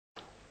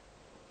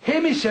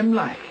Hamish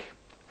Imlach,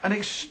 an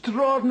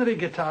extraordinary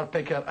guitar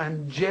picker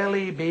and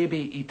jelly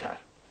baby eater.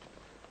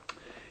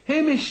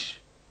 Hamish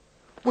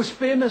was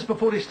famous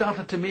before he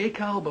started to make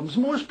albums.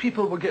 Most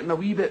people were getting a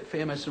wee bit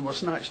famous and were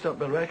snatched up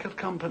by record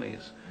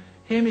companies.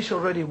 Hamish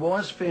already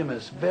was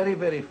famous, very,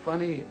 very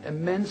funny,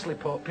 immensely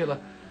popular,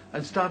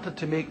 and started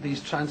to make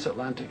these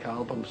transatlantic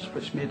albums,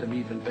 which made him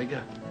even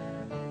bigger.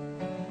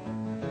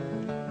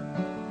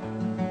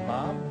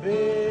 My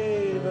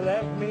baby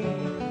left me,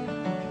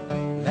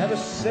 never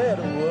said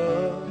a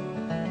word,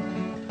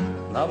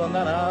 nothing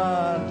that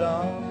I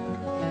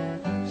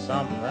done,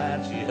 something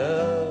that she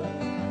heard.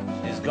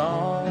 She's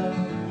gone,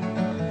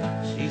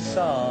 she's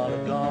sort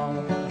of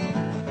gone.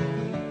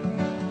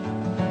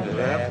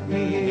 Left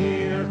me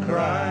here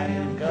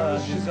crying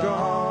 'cause she's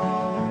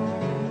gone.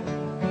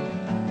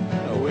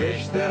 I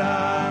wish that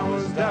I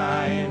was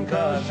dying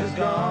 'cause she's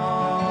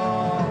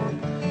gone,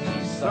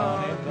 she's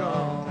sort of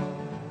gone.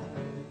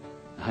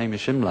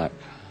 Hamish Imlach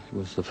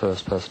was the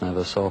first person I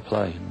ever saw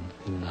play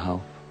in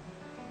Hull,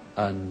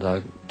 and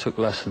I took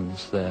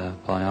lessons there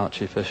by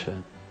Archie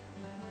Fisher.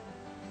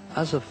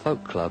 As a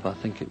folk club, I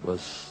think it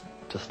was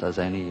just as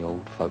any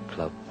old folk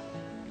club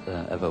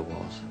there ever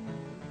was.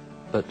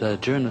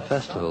 But during the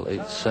festival,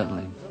 it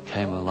certainly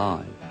came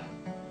alive.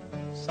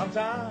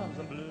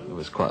 It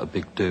was quite a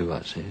big do,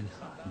 actually,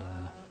 and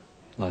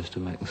I used to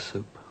make the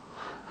soup.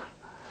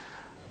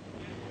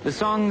 The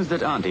songs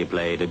that Auntie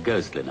played are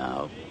ghostly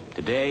now.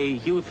 Today,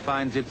 youth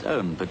finds its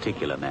own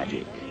particular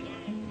magic.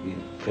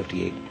 In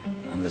 '58,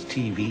 and this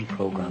TV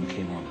program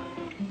came on.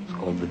 It's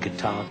called The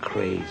Guitar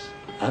Craze.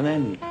 And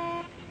then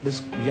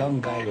this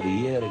young guy with a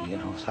earring, you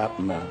know, sat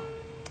and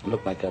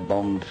looked like a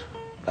bombed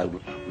out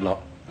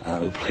lot,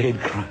 who played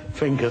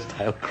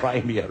fingerstyle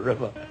Cry Me a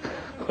River,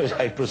 which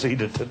I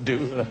proceeded to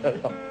do.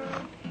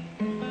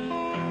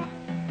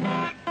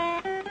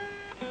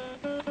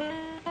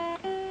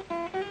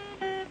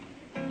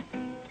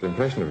 The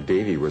impression of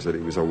Davy was that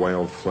he was a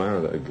wild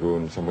flower that had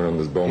grown somewhere on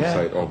this bomb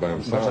site all by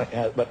himself.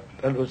 But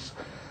it was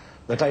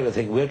the type of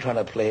thing we're trying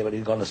to play, but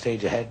he'd gone a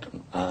stage ahead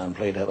and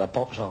played a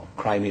pop song,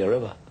 Cry Me a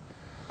River.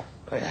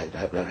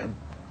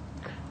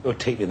 It would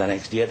take me the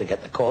next year to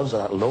get the chords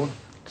of that alone.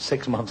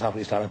 6 months after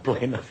he started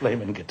playing the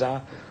flaming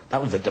guitar.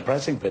 That was the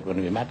depressing bit when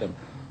we met him.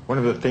 One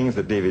of the things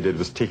that Davy did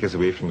was take us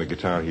away from the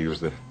guitar heroes,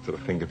 the sort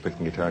of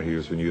finger-picking guitar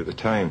heroes we knew at the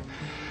time,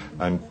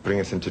 and bring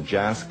us into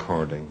jazz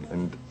chording.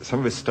 And some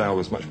of his style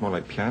was much more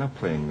like piano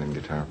playing than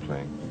guitar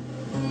playing.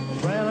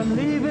 Well, I'm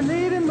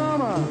leaving,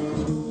 Mama,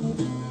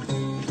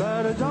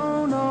 but I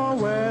don't know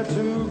where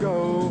to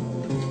go.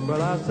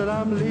 Well, I said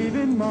I'm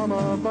leaving,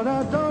 Mama, but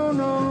I don't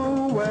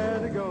know where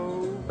to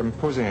go. I'm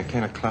imposing a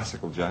kind of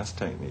classical jazz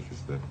technique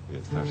is the way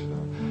it started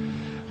off.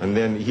 And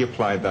then he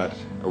applied that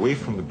away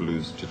from the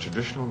blues to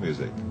traditional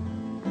music.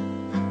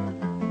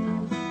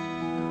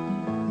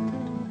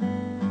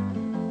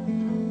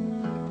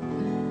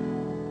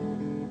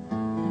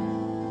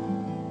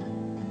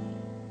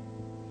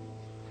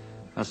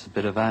 That's a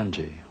bit of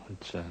Angie,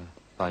 which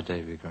by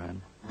Davy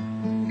Graham.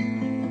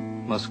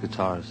 Most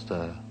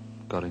guitarists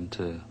got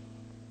into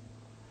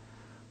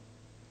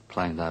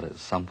playing that at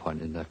some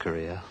point in their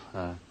career.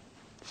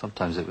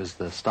 Sometimes it was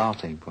the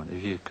starting point.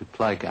 If you could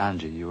play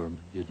Angie,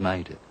 you'd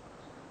made it.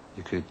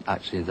 You could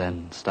actually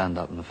then stand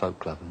up in the folk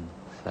club and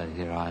say,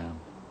 "Here I am."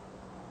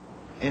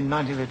 In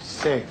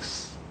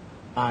 1956,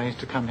 I used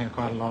to come here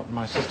quite a lot.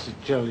 My sister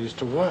Jill used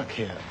to work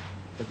here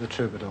at the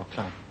Troubadour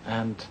Club,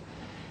 and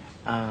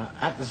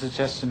at the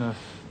suggestion of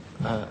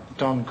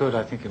Don Good,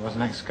 I think it was,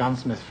 an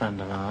ex-gunsmith friend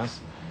of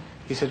ours,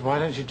 he said, "Why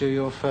don't you do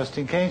your first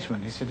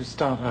engagement?" He said, "It'll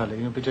start early,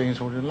 you'll be doing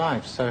it all your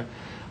life." So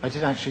I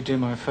did actually do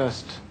my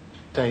first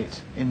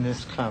date in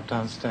this club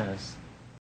downstairs.